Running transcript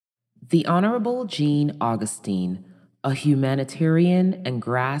The Honorable Jean Augustine, a humanitarian and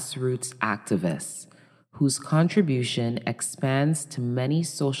grassroots activist whose contribution expands to many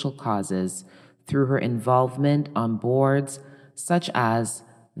social causes through her involvement on boards such as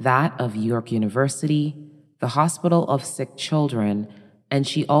that of York University, the Hospital of Sick Children, and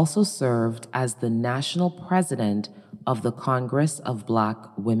she also served as the national president of the Congress of Black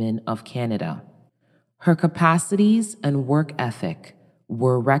Women of Canada. Her capacities and work ethic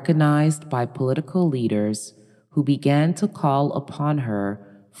were recognized by political leaders who began to call upon her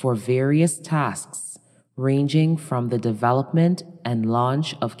for various tasks, ranging from the development and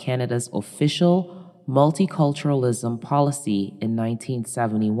launch of Canada's official multiculturalism policy in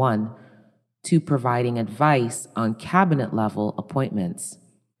 1971 to providing advice on cabinet-level appointments.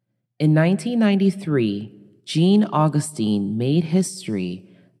 In 1993, Jean Augustine made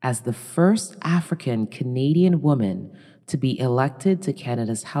history as the first African Canadian woman to be elected to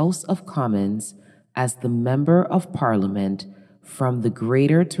Canada's House of Commons as the Member of Parliament from the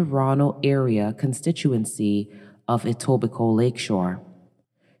Greater Toronto Area constituency of Etobicoke Lakeshore.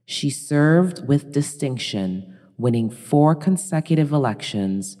 She served with distinction, winning 4 consecutive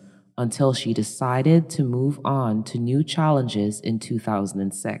elections until she decided to move on to new challenges in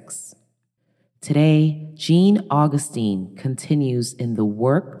 2006. Today, Jean Augustine continues in the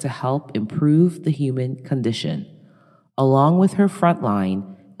work to help improve the human condition, along with her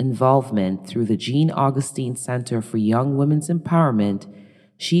frontline involvement through the Jean Augustine Center for Young Women's Empowerment.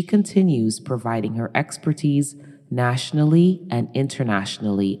 She continues providing her expertise nationally and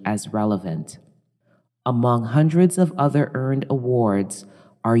internationally as relevant. Among hundreds of other earned awards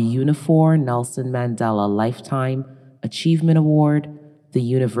are Unifor Nelson Mandela Lifetime Achievement Award, the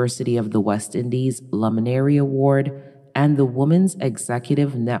University of the West Indies Luminary Award, and the Women's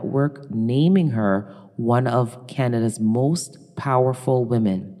Executive Network naming her one of Canada's most powerful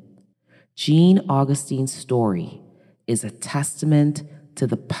women. Jean Augustine's story is a testament to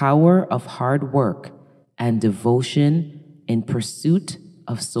the power of hard work and devotion in pursuit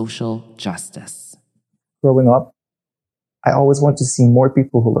of social justice. Growing up, I always wanted to see more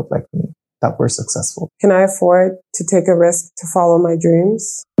people who looked like me that were successful. Can I afford to take a risk to follow my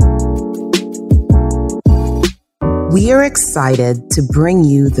dreams? We are excited to bring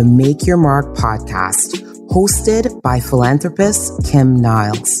you the Make Your Mark podcast, hosted by philanthropist Kim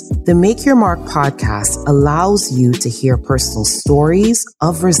Niles. The Make Your Mark podcast allows you to hear personal stories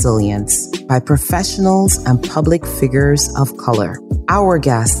of resilience by professionals and public figures of color. Our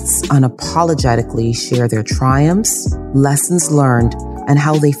guests unapologetically share their triumphs, lessons learned, and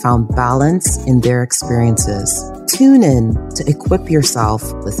how they found balance in their experiences. Tune in to equip yourself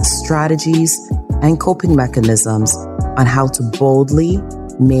with the strategies and coping mechanisms on how to boldly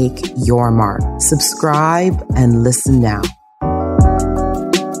make your mark. Subscribe and listen now.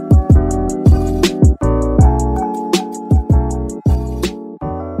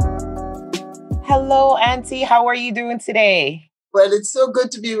 Hello, Auntie. How are you doing today? Well, it's so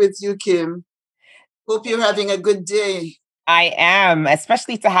good to be with you, Kim. Hope you're having a good day. I am,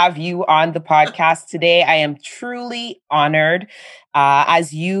 especially to have you on the podcast today. I am truly honored,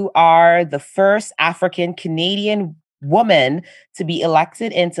 as you are the first African Canadian woman to be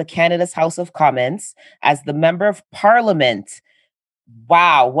elected into Canada's House of Commons as the Member of Parliament.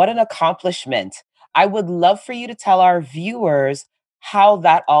 Wow, what an accomplishment. I would love for you to tell our viewers how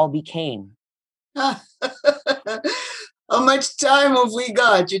that all became. How much time have we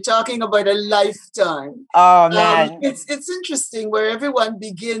got? You're talking about a lifetime. Oh, man. It's interesting where everyone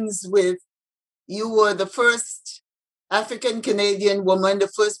begins with, you were the first African Canadian woman, the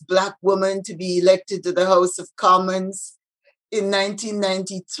first Black woman to be elected to the House of Commons in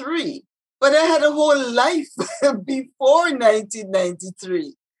 1993. But I had a whole life before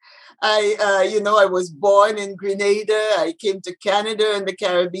 1993. I was born in Grenada. I came to Canada and the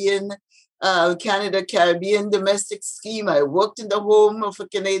Caribbean. Canada-Caribbean domestic scheme. I worked in the home of a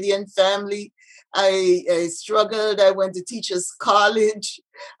Canadian family. I struggled. I went to teachers' college.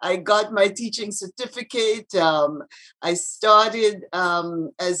 I got my teaching certificate. I started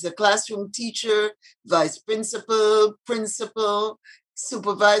as a classroom teacher, vice principal,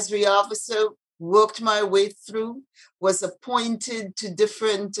 supervisory officer, worked my way through, was appointed to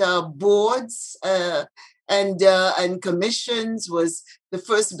different boards and commissions, was the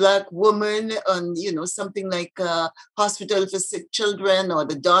first Black woman on, something like Hospital for Sick Children or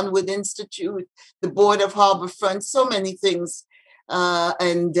the Donwood Institute, the Board of Harbourfront, so many things,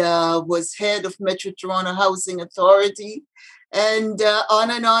 and was head of Metro Toronto Housing Authority, and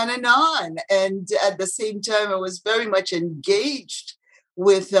on and on and on. And at the same time, I was very much engaged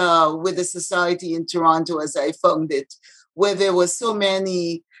with the society in Toronto as I found it, where there were so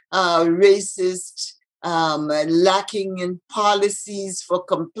many racist, lacking in policies for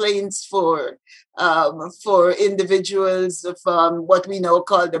complaints for individuals of what we now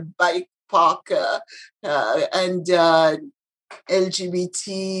call the BIPOC and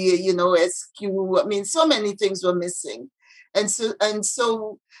LGBT, SQ. I mean, so many things were missing. And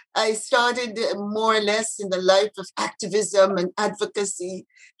so I started more or less in the life of activism and advocacy,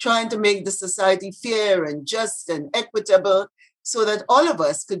 trying to make the society fair and just and equitable so that all of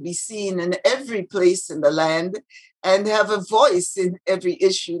us could be seen in every place in the land and have a voice in every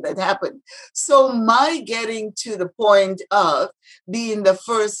issue that happened. So my getting to the point of being the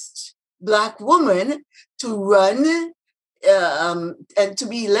first Black woman to run and to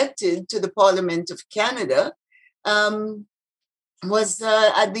be elected to the Parliament of Canada was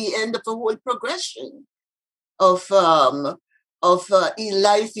at the end of a whole progression of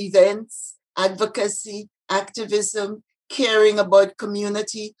life events, advocacy, activism, caring about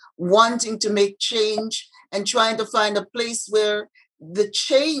community, wanting to make change, and trying to find a place where the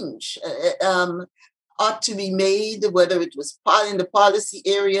change ought to be made, whether it was in the policy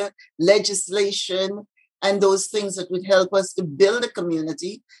area, legislation, and those things that would help us to build a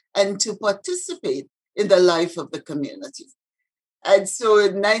community and to participate in the life of the community. And so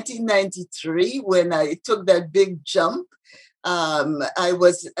in 1993, when I took that big jump, I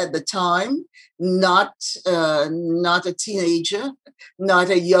was at the time not a teenager, not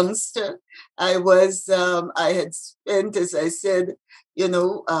a youngster. I had spent, as I said,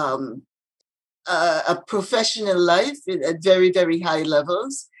 a professional life at very, very high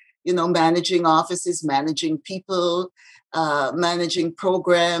levels, managing offices, managing people, managing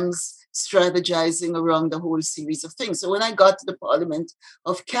programs, strategizing around the whole series of things. So when I got to the Parliament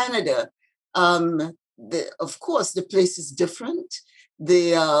of Canada, of course, the place is different.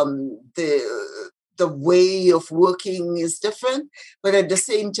 The way of working is different, but at the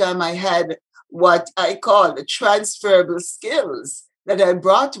same time, I had what I call the transferable skills that I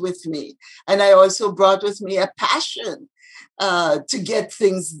brought with me, and I also brought with me a passion to get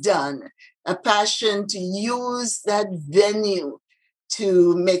things done, a passion to use that venue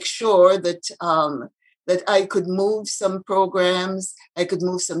to make sure that that I could move some programs, I could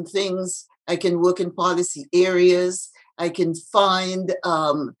move some things. I can work in policy areas. I can find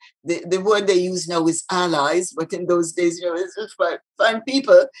the word they use now is allies, but in those days, it's just find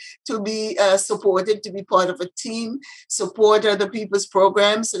people to be supportive, to be part of a team, support other people's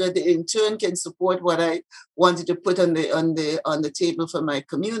programs, so that they in turn can support what I wanted to put on the table for my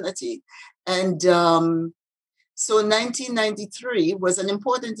community. And so 1993 was an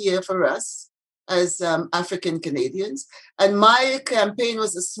important year for us as African Canadians. And my campaign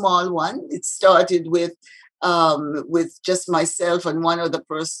was a small one. It started with just myself and one other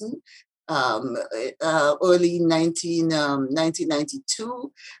person, early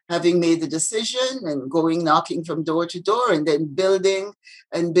 1992, having made the decision and going knocking from door to door, and then building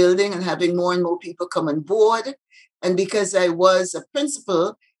and having more and more people come on board. And because I was a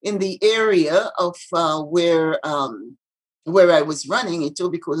principal in the area of where I was running,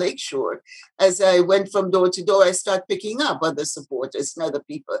 Etobicoke Lakeshore, as I went from door to door, I started picking up other supporters and other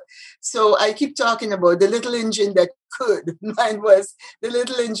people. So I keep talking about the little engine that could. Mine was the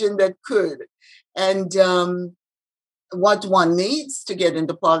little engine that could. And what one needs to get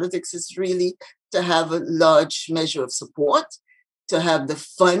into politics is really to have a large measure of support, to have the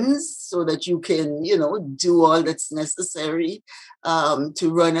funds so that you can, do all that's necessary to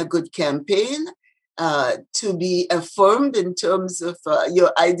run a good campaign. To be affirmed in terms of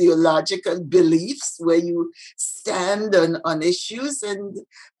your ideological beliefs, where you stand on issues, and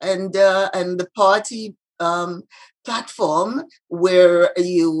the party platform where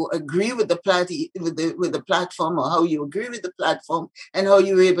you agree with the platform, or how you agree with the platform, and how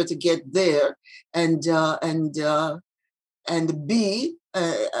you're able to get there, and B,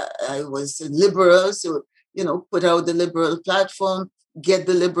 I was a liberal, so put out the liberal platform, get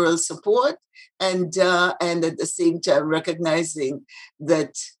the liberal support, and at the same time recognizing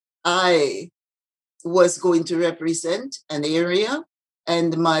that I was going to represent an area,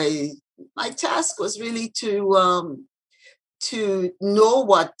 and my task was really to know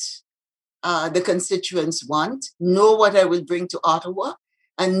what the constituents want, know what I will bring to Ottawa,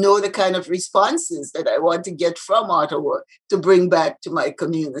 and know the kind of responses that I want to get from Ottawa to bring back to my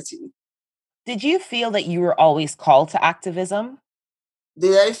community. Did you feel that you were always called to activism?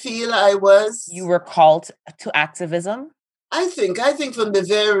 Did I feel I was? You were called to activism? I think from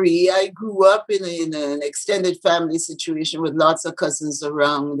I grew up in an extended family situation with lots of cousins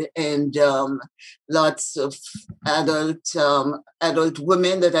around and lots of adult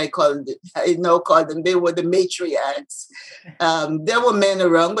women that I now call them, they were the matriarchs. There were men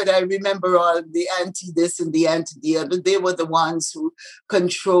around, but I remember all the auntie this and the auntie the other. They were the ones who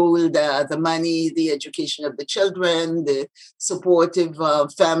controlled the money, the education of the children, the supportive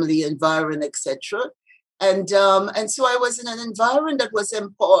family environment, etc. And so I was in an environment that was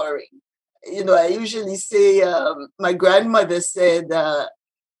empowering. I usually say, my grandmother said,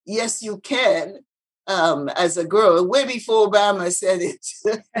 yes, you can, as a girl, way before Obama said it.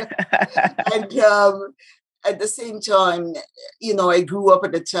 And at the same time, I grew up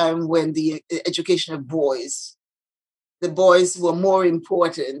at a time when the education of the boys were more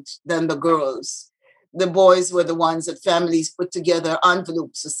important than the girls. The boys were the ones that families put together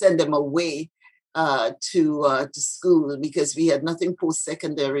envelopes to send them away to school, because we had nothing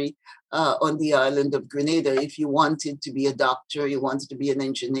post-secondary on the island of Grenada. If you wanted to be a doctor, you wanted to be an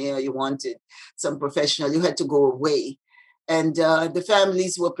engineer, you wanted some professional, you had to go away. And the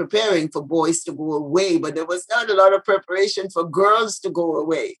families were preparing for boys to go away, but there was not a lot of preparation for girls to go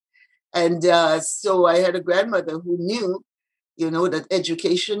away. And so I had a grandmother who knew, that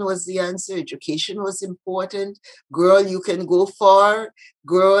education was the answer. Education was important. Girl, you can go far.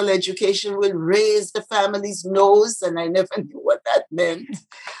 Girl, education will raise the family's nose. And I never knew what that meant.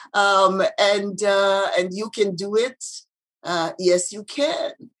 And you can do it. Yes, you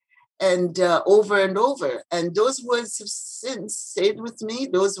can. And over and over. And those words have since stayed with me.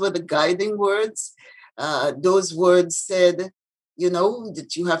 Those were the guiding words. Those words said,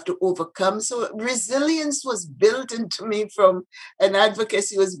 that you have to overcome. So resilience was built into me and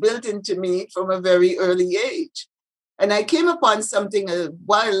advocacy was built into me from a very early age. And I came upon something a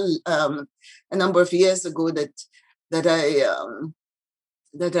number of years ago that I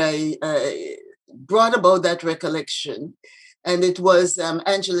brought about that recollection. And it was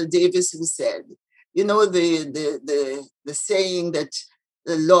Angela Davis who said, the saying that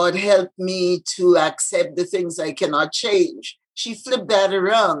the Lord help me to accept the things I cannot change. She flipped that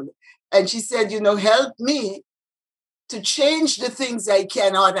around and she said, help me to change the things I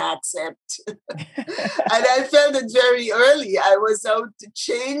cannot accept. And I felt it very early. I was out to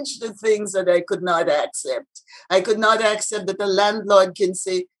change the things that I could not accept. I could not accept that the landlord can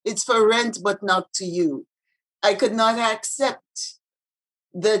say, it's for rent, but not to you. I could not accept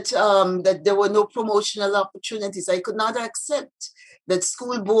that there were no promotional opportunities. I could not accept that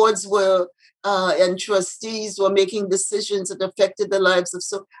school boards and trustees were making decisions that affected the lives of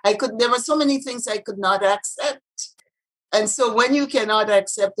there were so many things I could not accept. And so when you cannot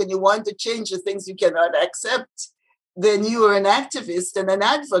accept and you want to change the things you cannot accept, then you are an activist and an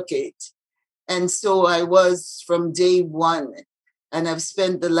advocate. And so I was from day one, and I've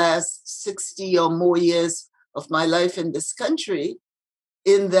spent the last 60 or more years of my life in this country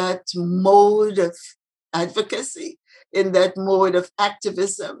in that mode of advocacy, in that mode of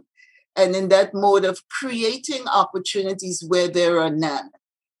activism, and in that mode of creating opportunities where there are none,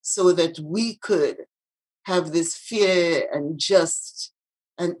 so that we could have this fair and just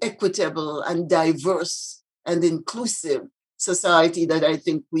and equitable and diverse and inclusive society that I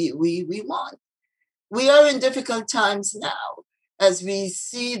think we want. We are in difficult times now as we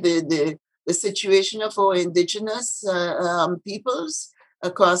see the situation of our indigenous peoples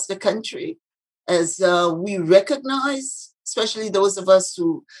across the country, as we recognize, especially those of us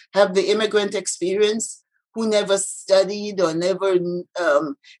who have the immigrant experience, who never studied or never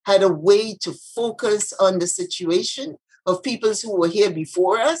had a way to focus on the situation of peoples who were here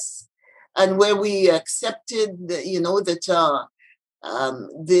before us, and where we accepted, that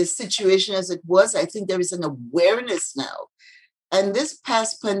the situation as it was. I think there is an awareness now. And this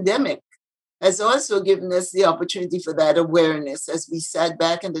past pandemic has also given us the opportunity for that awareness, as we sat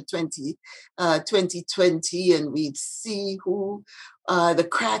back in the 2020 and we'd see who the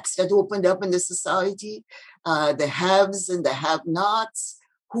cracks that opened up in the society, the haves and the have-nots,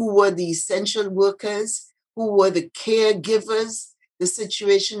 who were the essential workers, who were the caregivers, the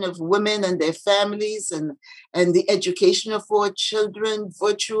situation of women and their families, and the education of our children,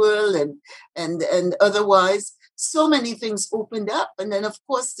 virtual and otherwise. So many things opened up. And then, of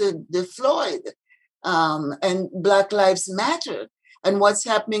course, the Floyd and Black Lives Matter and what's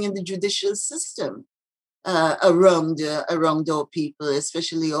happening in the judicial system around our people,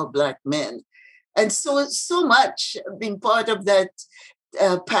 especially our Black men. And so much being part of that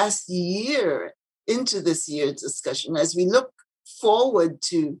past year into this year's discussion, as we look forward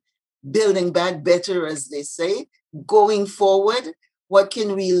to building back better, as they say, going forward, what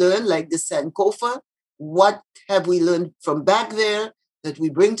can we learn, like the Sankofa? What have we learned from back there that we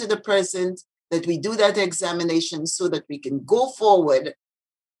bring to the present, that we do that examination so that we can go forward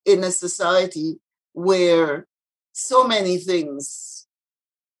in a society where so many things,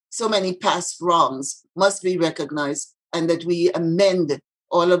 so many past wrongs must be recognized, and that we amend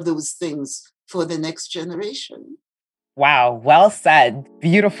all of those things for the next generation. Wow, well said.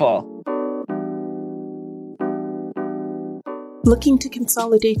 Beautiful. Looking to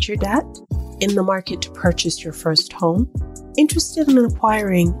consolidate your debt? In the market to purchase your first home? Interested in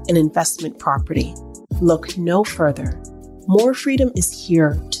acquiring an investment property? Look no further. More Freedom is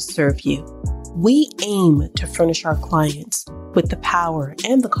here to serve you. We aim to furnish our clients with the power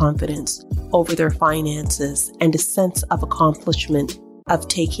and the confidence over their finances and a sense of accomplishment of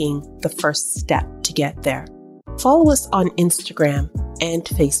taking the first step to get there. Follow us on Instagram and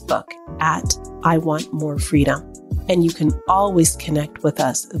Facebook at I Want More Freedom. And you can always connect with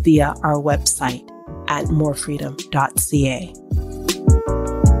us via our website at morefreedom.ca.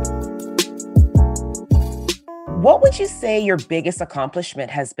 What would you say your biggest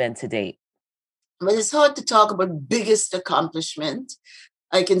accomplishment has been to date? Well, it's hard to talk about biggest accomplishment.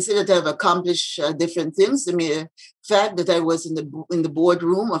 I consider to have accomplished different things. The mere fact that I was in the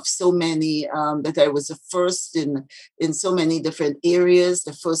boardroom of so many, that I was the first in so many different areas,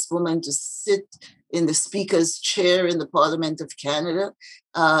 the first woman to sit in the Speaker's chair in the Parliament of Canada,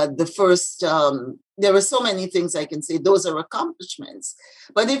 there were so many things I can say. Those are accomplishments.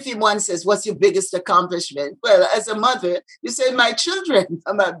 But if one says, what's your biggest accomplishment? Well, as a mother, you say, my children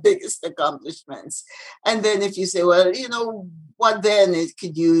are my biggest accomplishments. And then if you say, well, what then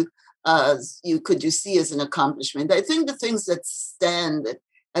could you see as an accomplishment? I think the things that stand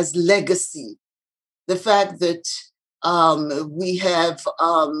as legacy, the fact that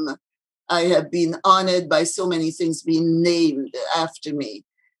I have been honored by so many things being named after me,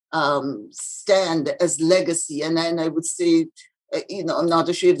 stand as legacy. And I would say, I'm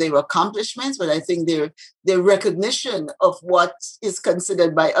not sure if they were accomplishments, but I think they're recognition of what is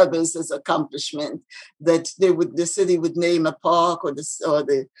considered by others as accomplishment. That the city would name a park, or the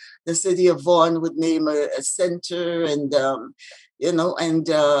city of Vaughan would name a center, and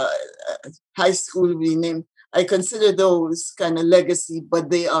high school would be named. I consider those kind of legacy, but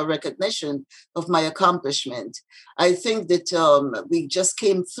they are recognition of my accomplishment. I think that we just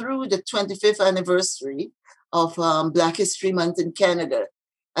came through the 25th anniversary of Black History Month in Canada.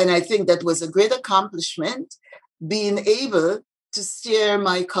 And I think that was a great accomplishment, being able to steer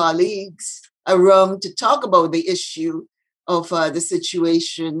my colleagues around to talk about the issue of the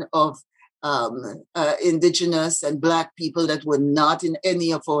situation of Indigenous and Black people that were not in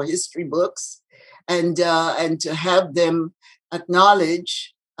any of our history books. And to have them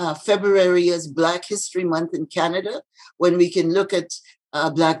acknowledge February as Black History Month in Canada, when we can look at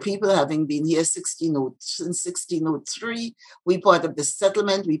Black people having been here since 1603. We part of the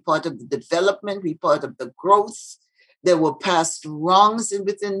settlement, we part of the development, we part of the growth. There were past wrongs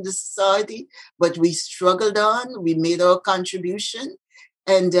within the society, but we struggled on, we made our contribution,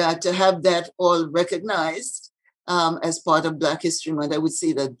 and to have that all recognized as part of Black History Month, I would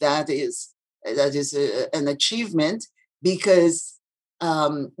say that is an achievement, because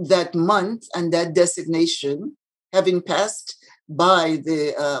that month and that designation, having passed by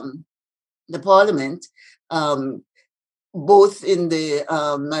the Parliament, both in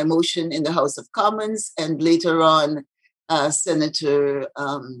my motion in the House of Commons, and later on Senator,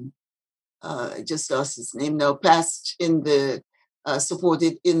 I just lost his name now, passed in the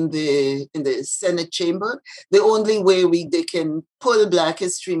supported in the Senate chamber. The only way they can pull Black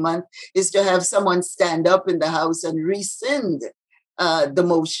History Month is to have someone stand up in the House and rescind the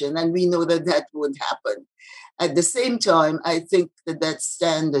motion, and we know that won't happen. At the same time, I think that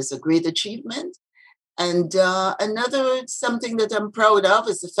stands as a great achievement. And another something that I'm proud of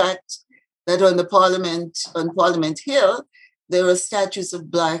is the fact that on Parliament Hill, there are statues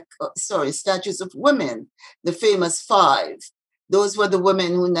of women, the famous five. Those were the women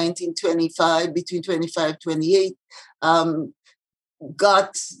who in 1925, between 25 and 28,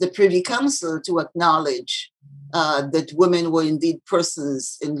 got the Privy Council to acknowledge that women were indeed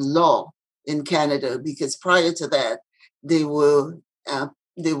persons in law in Canada, because prior to that, there were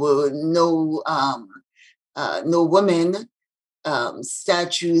no women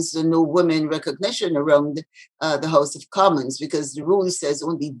statues and no women recognition around the House of Commons, because the rule says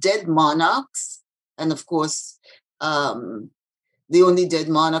only dead monarchs, and of course, the only dead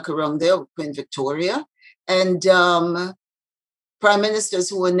monarch around there was Queen Victoria, and prime ministers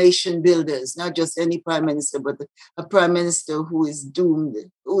who were nation builders, not just any prime minister, but a prime minister who is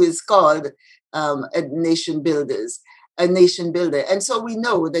called a nation builder. And so we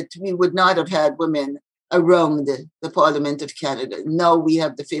know that we would not have had women around the Parliament of Canada. Now we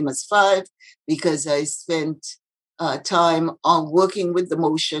have the famous five because I spent time on working with the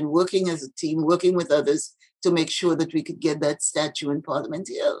motion, working as a team, working with others to make sure that we could get that statue in Parliament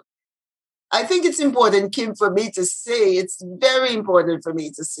Hill. I think it's important, Kim, for me to say, it's very important for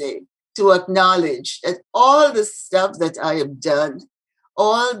me to say, to acknowledge that all the stuff that I have done,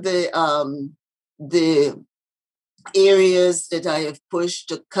 all the areas that I have pushed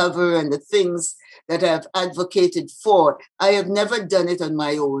to cover and the things that I've advocated for, I have never done it on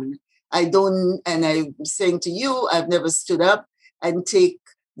my own. And I'm saying to you, I've never stood up and take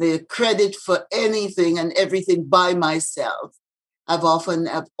the credit for anything and everything by myself. I've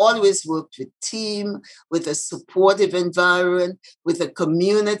always worked with team, with a supportive environment, with a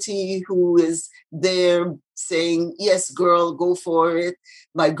community who is there saying, yes, girl, go for it.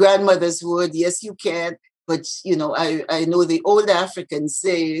 My grandmother's word, yes, you can. But, I know the old African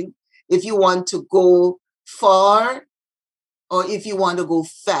saying, if you want to go far or if you want to go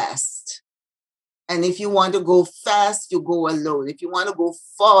fast. And if you want to go fast, you go alone. If you want to go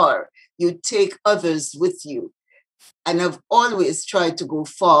far, you take others with you. And I've always tried to go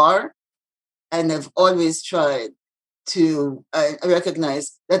far, and I've always tried to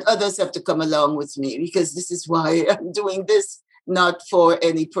recognize that others have to come along with me, because this is why I'm doing this, not for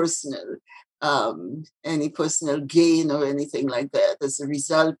any personal gain or anything like that. As a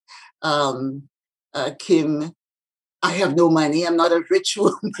result, Kim, I have no money. I'm not a rich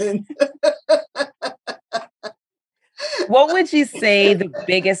woman. What would you say the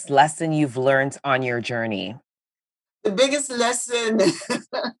biggest lesson you've learned on your journey? The biggest lesson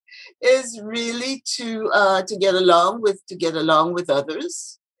is really to get along with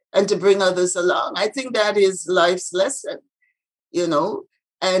others and to bring others along. I think that is life's lesson,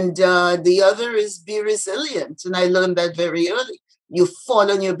 And the other is be resilient, and I learned that very early. You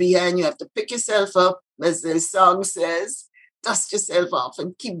fall on your behind, you have to pick yourself up, as the song says, dust yourself off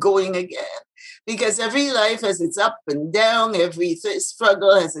and keep going again. Because every life has its up and down, every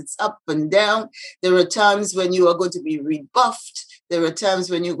struggle has its up and down. There are times when you are going to be rebuffed. There are times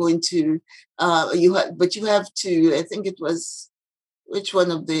when you're going to, you have to, I think it was, which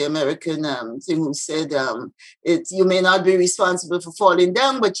one of the American thing who said, you may not be responsible for falling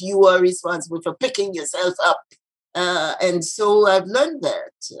down, but you are responsible for picking yourself up. And so I've learned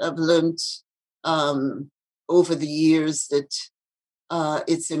that. I've learned over the years that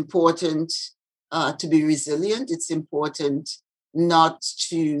it's important to be resilient. It's important not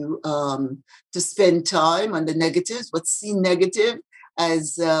to spend time on the negatives, but see negative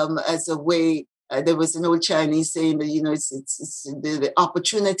as a way. There was an old Chinese saying that it's the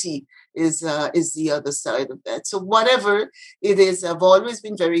opportunity is the other side of that. So whatever it is, I've always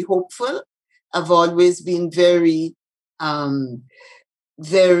been very hopeful. I've always been very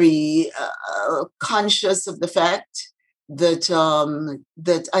conscious of the fact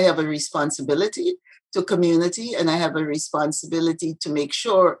that I have a responsibility to community, and I have a responsibility to make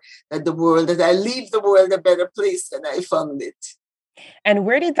sure that I leave the world a better place than I found it. And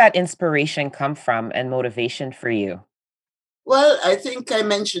where did that inspiration come from and motivation for you? Well, I think I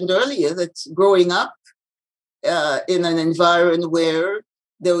mentioned earlier that growing up in an environment where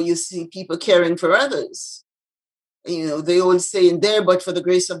you see people caring for others. The old saying, there but for the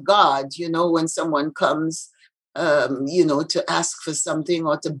grace of God, when someone comes to ask for something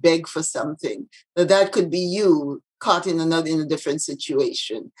or to beg for something, that could be you caught in a different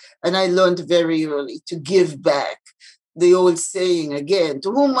situation. And I learned very early to give back. The old saying again,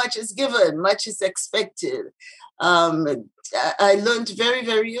 to whom much is given, much is expected. I learned very,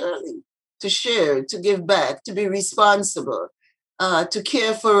 very early to share, to give back, to be responsible, to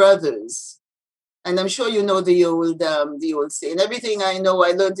care for others. And I'm sure you know the old saying, everything I know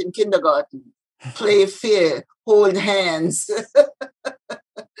I learned in kindergarten. Play fair, hold hands.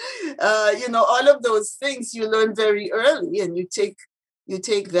 All of those things you learn very early, and you take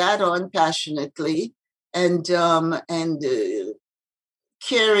that on passionately, and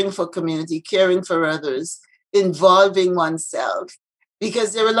caring for community, caring for others, involving oneself.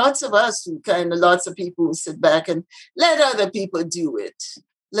 Because there are lots of people who sit back and let other people do it.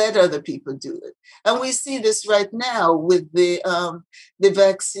 Let other people do it. And we see this right now with the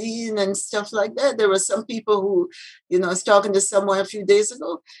vaccine and stuff like that. There were some people who, I was talking to someone a few days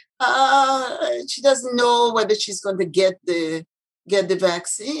ago. She doesn't know whether she's going to get the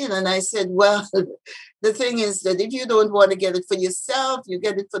vaccine. And I said, well, the thing is that if you don't want to get it for yourself, you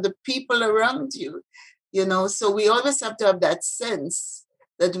get it for the people around you. So we always have to have that sense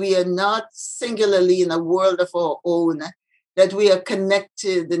that we are not singularly in a world of our own, that we are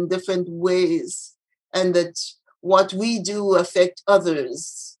connected in different ways, and that what we do affect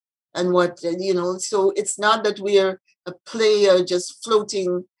others And so it's not that we're a player just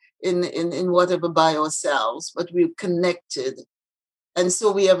floating in whatever by ourselves, but we're connected. And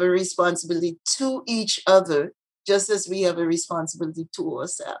so we have a responsibility to each other, just as we have a responsibility to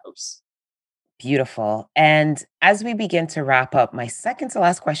ourselves. Beautiful. And as we begin to wrap up, my second to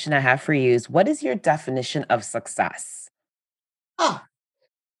last question I have for you is, what is your definition of success?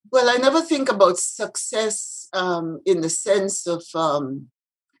 Well, I never think about success in the sense of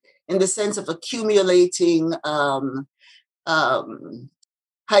accumulating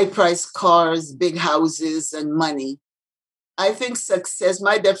high-priced cars, big houses, and money. I think success,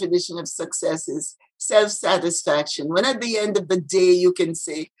 my definition of success is self-satisfaction. When at the end of the day, you can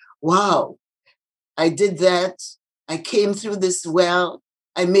say, wow, I did that. I came through this well.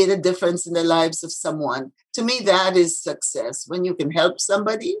 I made a difference in the lives of someone. To me, that is success. When you can help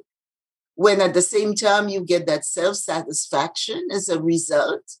somebody, when at the same time you get that self-satisfaction as a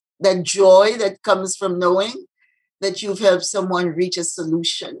result, that joy that comes from knowing that you've helped someone reach a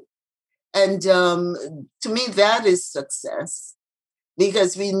solution. And to me, that is success,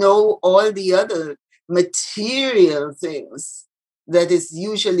 because we know all the other material things that is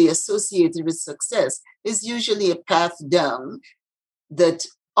usually associated with success is usually a path down that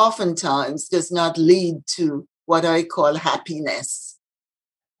oftentimes does not lead to what I call happiness.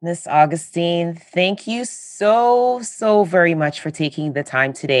 Miss Augustine, thank you so very much for taking the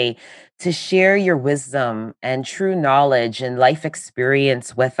time today to share your wisdom and true knowledge and life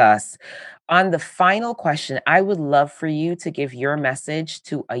experience with us. On the final question, I would love for you to give your message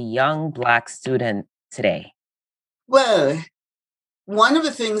to a young Black student today. Well, one of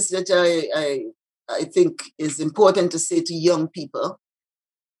the things that I think is important to say to young people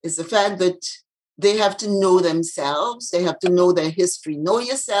is the fact that they have to know themselves. They have to know their history. Know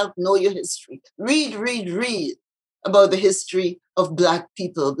yourself, know your history. Read about the history of Black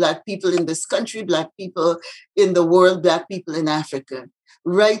people in this country, Black people in the world, Black people in Africa.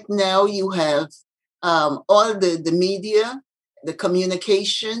 Right now, you have all the media, the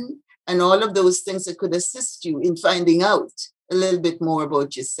communication, and all of those things that could assist you in finding out a little bit more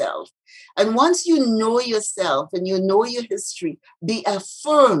about yourself. And once you know yourself and you know your history, be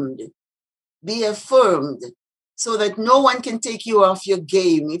affirmed so that no one can take you off your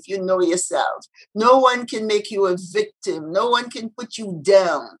game if you know yourself. No one can make you a victim. No one can put you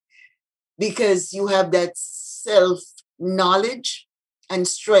down because you have that self-knowledge and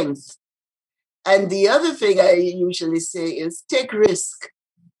strength. And the other thing I usually say is take risk.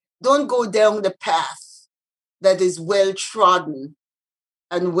 Don't go down the path that is well trodden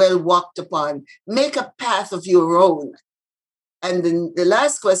and well walked upon. Make a path of your own. And then the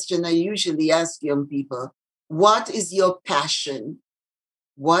last question I usually ask young people, what is your passion?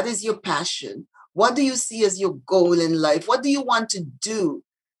 What is your passion? What do you see as your goal in life? What do you want to do?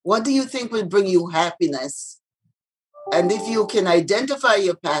 What do you think will bring you happiness? And if you can identify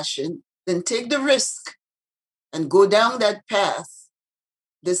your passion, then take the risk and go down that path,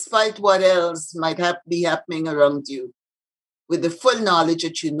 despite what else might be happening around you, with the full knowledge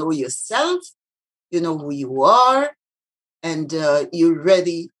that you know yourself, you know who you are, and you're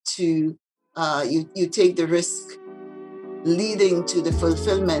ready to, you take the risk leading to the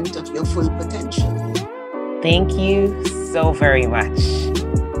fulfillment of your full potential. Thank you so very much.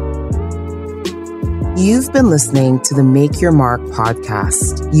 You've been listening to the Make Your Mark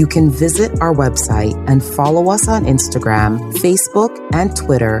podcast. You can visit our website and follow us on Instagram, Facebook, and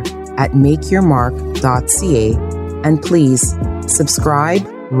Twitter at makeyourmark.ca. And please subscribe,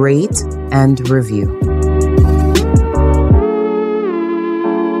 rate, and review.